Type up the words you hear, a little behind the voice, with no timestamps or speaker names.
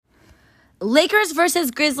Lakers versus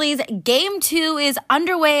Grizzlies game 2 is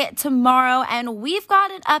underway tomorrow, and we've got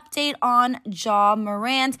an update on Ja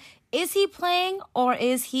Morant. Is he playing or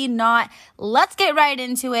is he not? Let's get right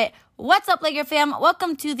into it. What's up, Laker fam?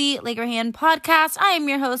 Welcome to the Laker Hand podcast. I am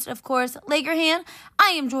your host, of course, Laker Hand. I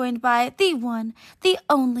am joined by the one, the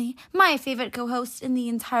only, my favorite co-host in the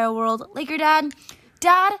entire world, Laker Dad.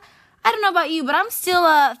 Dad, I don't know about you, but I'm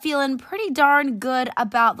still feeling pretty darn good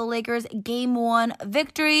about the Lakers' Game 1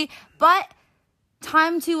 victory. But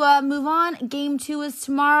time to move on. Game 2 is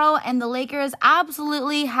tomorrow, and the Lakers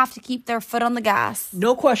absolutely have to keep their foot on the gas.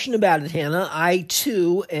 No question about it, Hannah. I,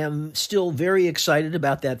 too, am still very excited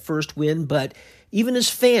about that first win. But even as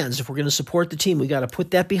fans, if we're going to support the team, we got to put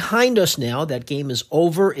that behind us now. That game is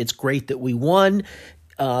over. It's great that we won.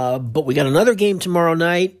 But we got another game tomorrow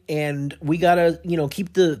night, and we got to,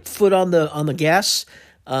 keep the foot on the gas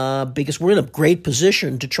because we're in a great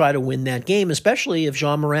position to try to win that game, especially if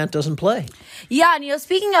Ja Morant doesn't play. Yeah, and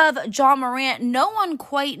speaking of Ja Morant, no one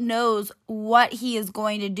quite knows what he is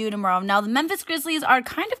going to do tomorrow. Now, the Memphis Grizzlies are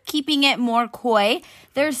kind of keeping it more coy.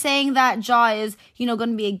 They're saying that Ja is, going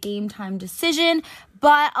to be a game-time decision.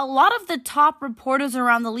 But a lot of the top reporters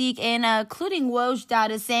around the league, including Woj Dad,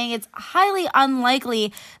 is saying it's highly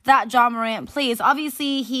unlikely that Ja Morant plays.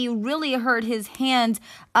 Obviously, he really hurt his hand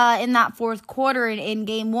in that fourth quarter in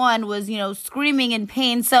game 1, was, screaming in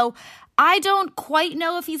pain. So I don't quite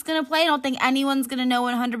know if he's going to play. I don't think anyone's going to know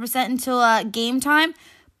 100% until game time.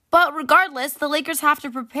 But regardless, the Lakers have to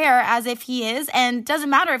prepare as if he is. And it doesn't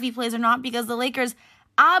matter if he plays or not, because the Lakers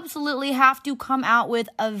absolutely have to come out with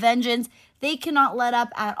a vengeance. They cannot let up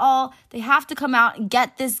at all. They have to come out and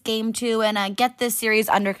get this game 2 and get this series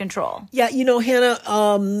under control. Yeah,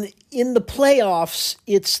 Hannah, in the playoffs,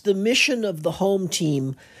 it's the mission of the home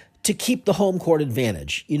team to keep the home court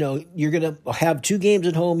advantage. You're going to have 2 games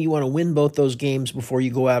at home. You want to win both those games before you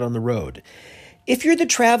go out on the road. If you're the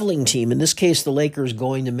traveling team, in this case the Lakers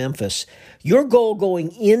going to Memphis, your goal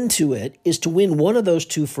going into it is to win one of those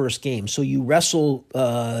 2 first games. So you wrestle,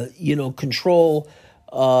 control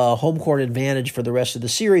home court advantage for the rest of the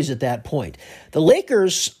series at that point. The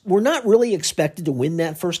Lakers were not really expected to win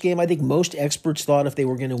that first game. I think most experts thought if they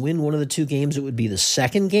were going to win one of the 2 games, it would be the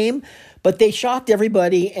second game. But they shocked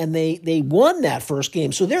everybody, and they won that first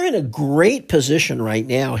game. So they're in a great position right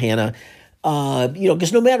now, Hannah.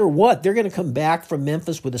 Because no matter what, they're going to come back from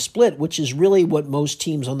Memphis with a split, which is really what most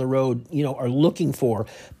teams on the road, are looking for.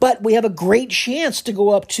 But we have a great chance to go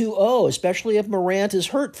up 2-0, especially if Morant is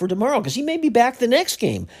hurt for tomorrow, because he may be back the next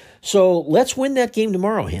game. So let's win that game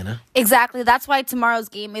tomorrow, Hannah. Exactly. That's why tomorrow's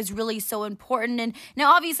game is really so important. And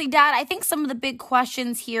now, obviously, Dad, I think some of the big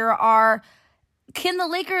questions here are, can the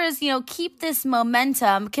Lakers, keep this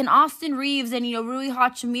momentum? Can Austin Reeves and, Rui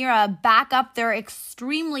Hachimura back up their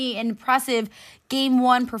extremely impressive Game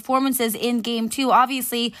 1 performances in Game 2?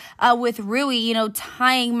 Obviously, with Rui,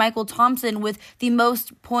 tying Michael Thompson with the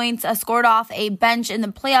most points scored off a bench in the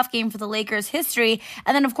playoff game for the Lakers history.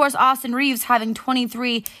 And then, of course, Austin Reeves having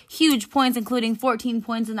 23 huge points, including 14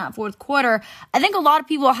 points in that fourth quarter. I think a lot of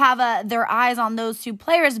people have their eyes on those 2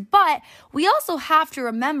 players, but we also have to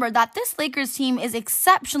remember that this Lakers team is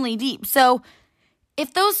exceptionally deep. So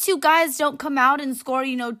if those 2 guys don't come out and score,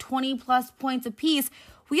 20 plus points apiece,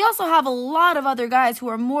 we also have a lot of other guys who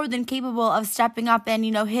are more than capable of stepping up and,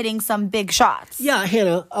 hitting some big shots. Yeah,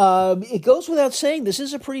 Hannah, it goes without saying this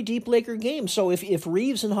is a pretty deep Laker game. So if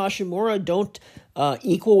Reeves and Hachimura don't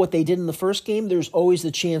equal what they did in the first game, there's always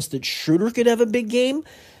the chance that Schroeder could have a big game.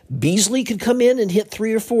 Beasley could come in and hit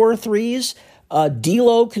 3 or 4 threes.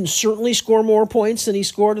 D'Lo can certainly score more points than he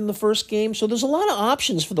scored in the first game. So there's a lot of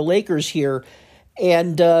options for the Lakers here.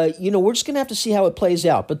 And, we're just going to have to see how it plays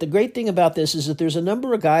out. But the great thing about this is that there's a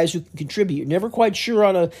number of guys who can contribute. You're never quite sure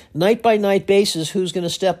on a night-by-night basis who's going to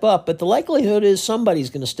step up. But the likelihood is somebody's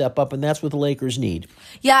going to step up, and that's what the Lakers need.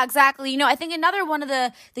 Yeah, exactly. I think another one of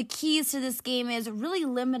the keys to this game is really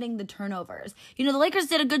limiting the turnovers. The Lakers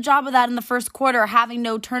did a good job of that in the first quarter, having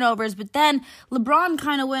no turnovers. But then LeBron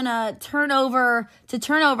kind of went a turnover to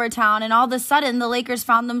turnover town, and all of a sudden the Lakers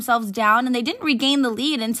found themselves down, and they didn't regain the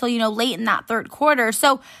lead until, late in that third quarter.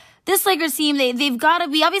 So this Lakers team, they've got to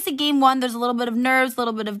be, obviously game 1, there's a little bit of nerves, a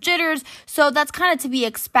little bit of jitters, so that's kind of to be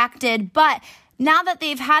expected. But now that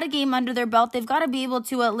they've had a game under their belt, they've got to be able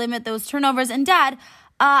to limit those turnovers. And Dad,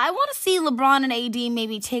 I want to see LeBron and AD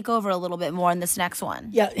maybe take over a little bit more in this next one.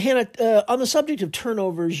 Yeah, Hannah, on the subject of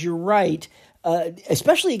turnovers, you're right,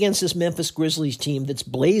 especially against this Memphis Grizzlies team that's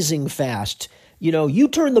blazing fast. You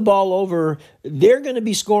turn the ball over, they're going to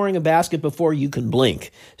be scoring a basket before you can blink.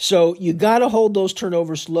 So you got to hold those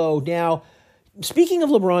turnovers low. Now, Speaking of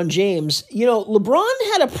LeBron James,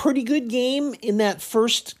 LeBron had a pretty good game in that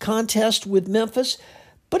first contest with Memphis,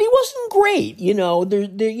 but he wasn't great. He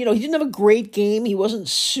didn't have a great game. He wasn't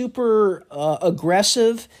super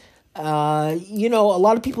aggressive. A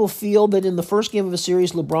lot of people feel that in the first game of a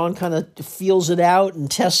series, LeBron kind of feels it out and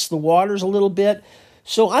tests the waters a little bit.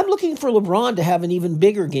 So I'm looking for LeBron to have an even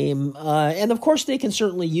bigger game, and of course they can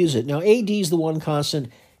certainly use it. Now, AD's the one constant.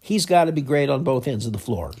 He's got to be great on both ends of the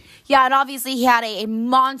floor. Yeah, and obviously he had a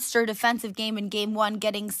monster defensive game in Game 1,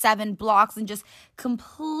 getting 7 blocks and just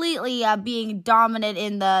completely being dominant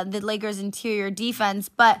in the Lakers' interior defense.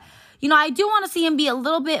 But, I do want to see him be a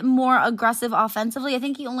little bit more aggressive offensively. I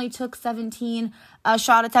think he only took 17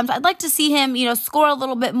 shot attempts. I'd like to see him, score a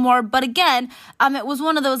little bit more. But again, it was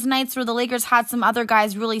one of those nights where the Lakers had some other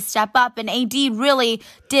guys really step up, and AD really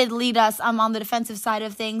did lead us on the defensive side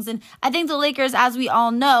of things. And I think the Lakers, as we all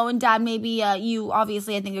know, and Dad, maybe you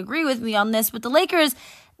obviously I think agree with me on this, but the Lakers,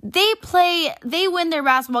 they win their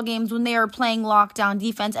basketball games when they are playing lockdown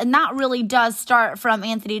defense, and that really does start from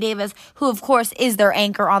Anthony Davis, who of course is their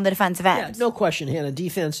anchor on the defensive end. Yeah, no question, Hannah.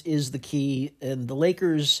 Defense is the key, and the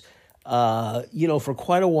Lakers, for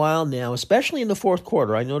quite a while now, especially in the fourth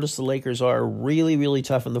quarter, I noticed the Lakers are really, really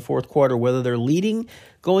tough in the fourth quarter, whether they're leading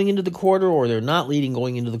going into the quarter or they're not leading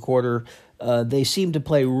going into the quarter. They seem to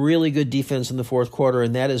play really good defense in the fourth quarter,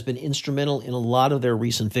 and that has been instrumental in a lot of their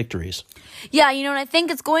recent victories. Yeah, and I think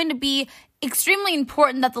it's going to be extremely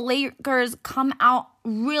important that the Lakers come out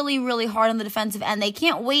really, really hard on the defensive end. They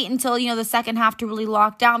can't wait until, the second half to really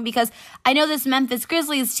lock down, because I know this Memphis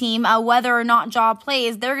Grizzlies team, whether or not Ja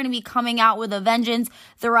plays, they're going to be coming out with a vengeance.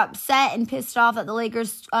 They're upset and pissed off that the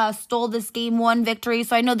Lakers stole this Game 1 victory.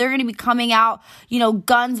 So I know they're going to be coming out,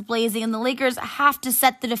 guns blazing, and the Lakers have to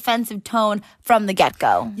set the defensive tone from the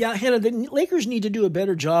get-go. Yeah, Hannah, the Lakers need to do a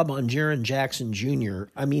better job on Jaren Jackson Jr.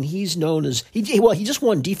 I mean, he's known as, he just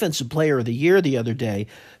won Defensive Player of the Year the other day,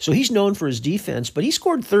 so he's known for his defense, but he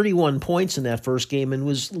scored 31 points in that first game and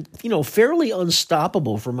was, fairly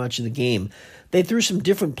unstoppable for much of the game. They threw some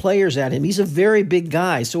different players at him. He's a very big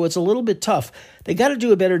guy, so it's a little bit tough. They got to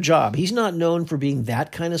do a better job. He's not known for being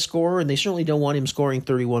that kind of scorer, and they certainly don't want him scoring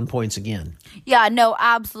 31 points again. Yeah, no,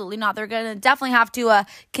 absolutely not. They're going to definitely have to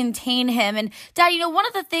contain him. And, Dad, one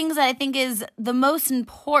of the things that I think is the most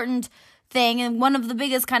important thing, and one of the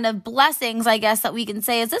biggest kind of blessings, I guess, that we can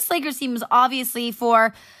say, is this Lakers team is obviously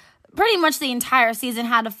for pretty much the entire season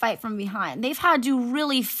had to fight from behind. They've had to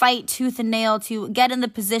really fight tooth and nail to get in the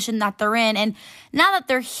position that they're in. And now that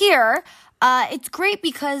they're here, it's great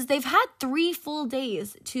because they've had 3 full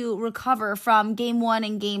days to recover from Game 1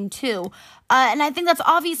 and Game 2. And I think that's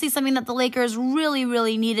obviously something that the Lakers really,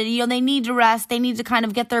 really needed. They need to rest. They need to kind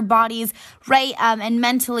of get their bodies right, and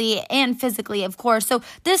mentally and physically, of course. So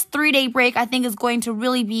this 3-day break, I think, is going to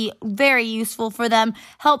really be very useful for them,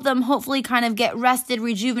 help them hopefully kind of get rested,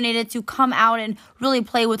 rejuvenated to come out and really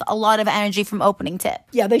play with a lot of energy from opening tip.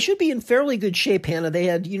 Yeah, they should be in fairly good shape, Hannah. They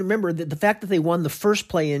had, remember, the fact that they won the first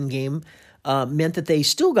play-in game meant that they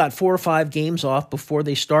still got 4 or 5 games off before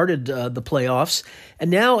they started the playoffs. And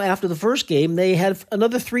now, after the first game, they have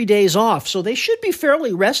another 3 days off. So they should be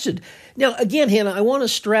fairly rested. Now, again, Hannah, I want to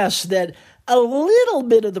stress that a little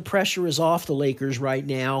bit of the pressure is off the Lakers right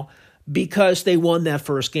now because they won that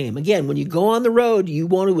first game. Again, when you go on the road, you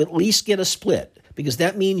want to at least get a split, because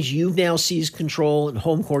that means you've now seized control and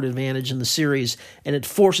home court advantage in the series, and it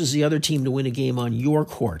forces the other team to win a game on your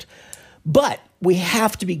court. But we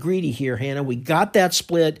have to be greedy here, Hannah. We got that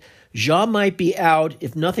split. Ja might be out.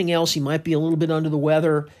 If nothing else, he might be a little bit under the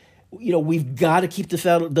weather. We've got to keep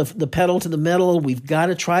the pedal to the metal. We've got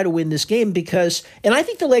to try to win this game and I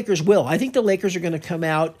think the Lakers will. I think the Lakers are going to come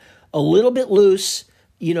out a little bit loose,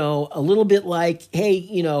 a little bit like,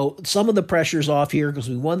 hey, some of the pressure's off here because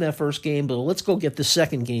we won that first game, but let's go get the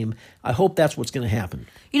second game. I hope that's what's going to happen.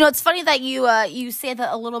 It's funny that you say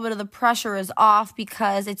that a little bit of the pressure is off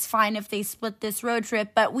because it's fine if they split this road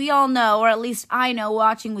trip, but we all know, or at least I know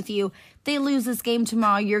watching with you, they lose this game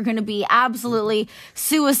tomorrow, you're going to be absolutely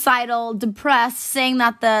suicidal, depressed, saying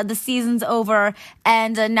that the season's over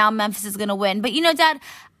and now Memphis is going to win. But Dad,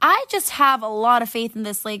 I just have a lot of faith in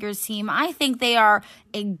this Lakers team. I think they are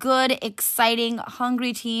a good, exciting,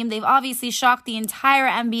 hungry team. They've obviously shocked the entire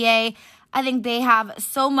NBA. I think they have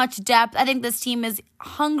so much depth. I think this team is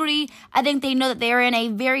hungry. I think they know that they are in a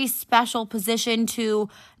very special position to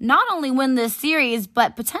not only win this series,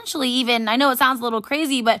 but potentially even, I know it sounds a little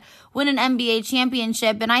crazy, but win an NBA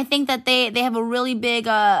championship. And I think that they have a really big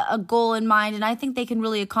a goal in mind, and I think they can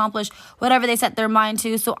really accomplish whatever they set their mind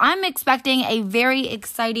to. So I'm expecting a very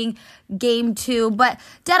exciting game 2. But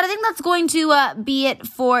Dad, I think that's going to be it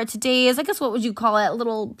for today's, I guess, what would you call it, a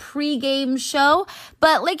little pregame show.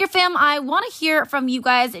 But Laker fam, I want to hear from you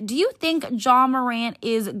guys. Do you think Ja Morant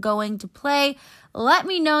is going to play? Let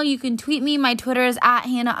me know. You can tweet me. My Twitter is at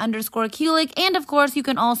Hannah_Kulik. And of course, you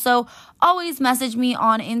can also always message me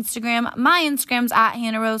on Instagram. My Instagram's at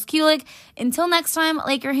Hannah_Kulik. Until next time,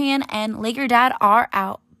 Laker Han and Laker Dad are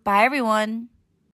out. Bye, everyone.